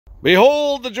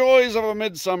Behold the joys of a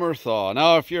midsummer thaw.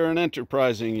 Now, if you're an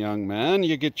enterprising young man,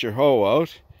 you get your hoe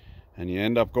out and you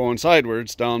end up going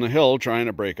sideways down the hill trying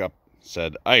to break up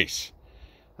said ice.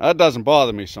 That doesn't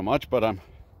bother me so much, but I'm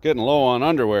getting low on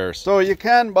underwear. So you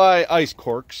can buy ice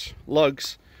corks,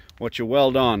 lugs, what you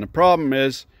weld on. The problem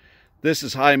is this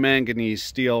is high manganese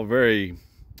steel, very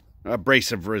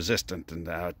abrasive resistant and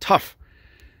tough.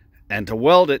 And to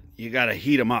weld it, you got to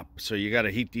heat them up. So you got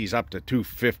to heat these up to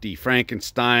 250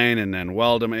 Frankenstein and then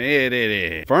weld them.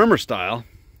 Farmer style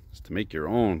is to make your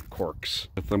own corks.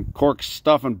 With them Cork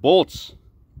Stuffing bolts.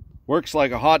 Works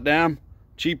like a hot damn.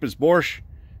 Cheap as borscht.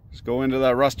 Just go into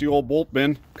that rusty old bolt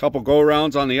bin. Couple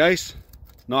go-rounds on the ice.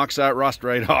 Knocks that rust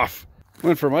right off.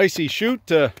 Went from icy chute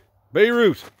to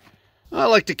Beirut. I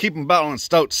like to keep them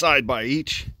balanced out side by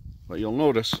each. But you'll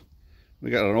notice we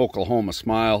got an Oklahoma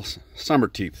smile. Some are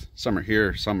teeth. Some are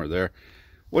here, some are there.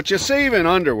 What you save in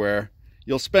underwear,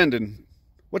 you'll spend in...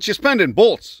 What you spend in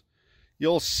bolts,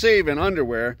 you'll save in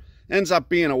underwear. Ends up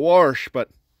being a wash, but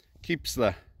keeps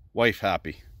the wife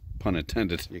happy. Pun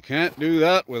intended. You can't do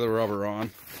that with a rubber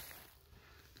on.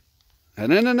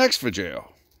 And in the next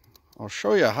video, I'll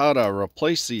show you how to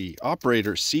replace the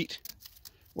operator seat.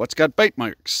 What's got bite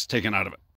marks taken out of it.